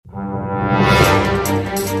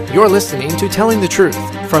You're listening to Telling the Truth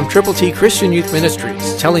from Triple T Christian Youth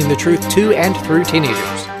Ministries, telling the truth to and through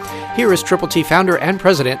teenagers. Here is Triple T founder and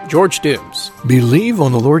president, George Dooms. Believe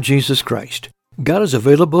on the Lord Jesus Christ. God is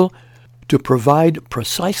available to provide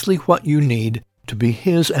precisely what you need to be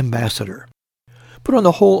His ambassador. Put on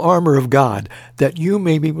the whole armor of God, that you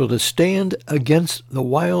may be able to stand against the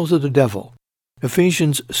wiles of the devil.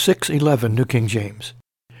 Ephesians 6:11, New King James.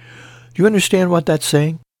 Do you understand what that's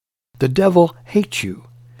saying? The devil hates you.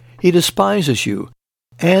 He despises you.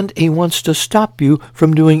 And he wants to stop you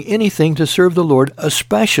from doing anything to serve the Lord,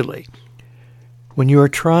 especially when you are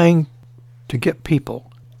trying to get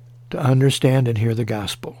people to understand and hear the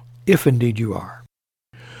gospel, if indeed you are.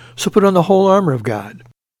 So put on the whole armor of God.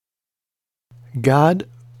 God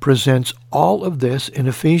presents all of this in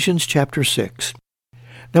Ephesians chapter 6.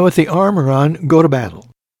 Now with the armor on, go to battle.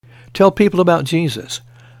 Tell people about Jesus.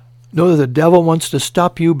 Know that the devil wants to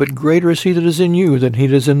stop you, but greater is he that is in you than he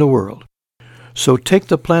that is in the world. So take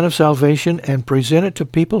the plan of salvation and present it to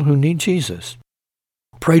people who need Jesus.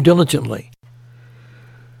 Pray diligently.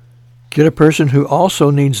 Get a person who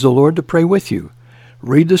also needs the Lord to pray with you.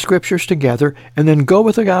 Read the scriptures together, and then go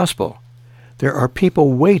with the gospel. There are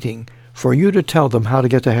people waiting for you to tell them how to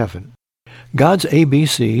get to heaven. God's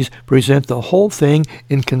ABCs present the whole thing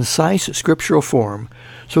in concise scriptural form.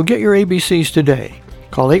 So get your ABCs today.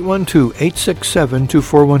 Call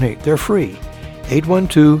 812-867-2418. They're free.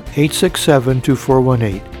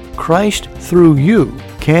 812-867-2418. Christ through you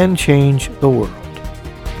can change the world.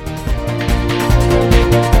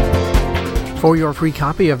 For your free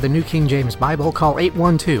copy of the New King James Bible, call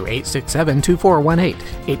 812-867-2418,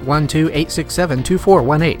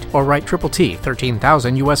 812-867-2418, or write Triple T,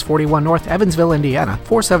 13,000 U.S. 41 North, Evansville, Indiana,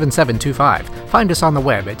 47725. Find us on the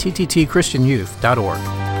web at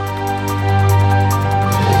tttchristianyouth.org.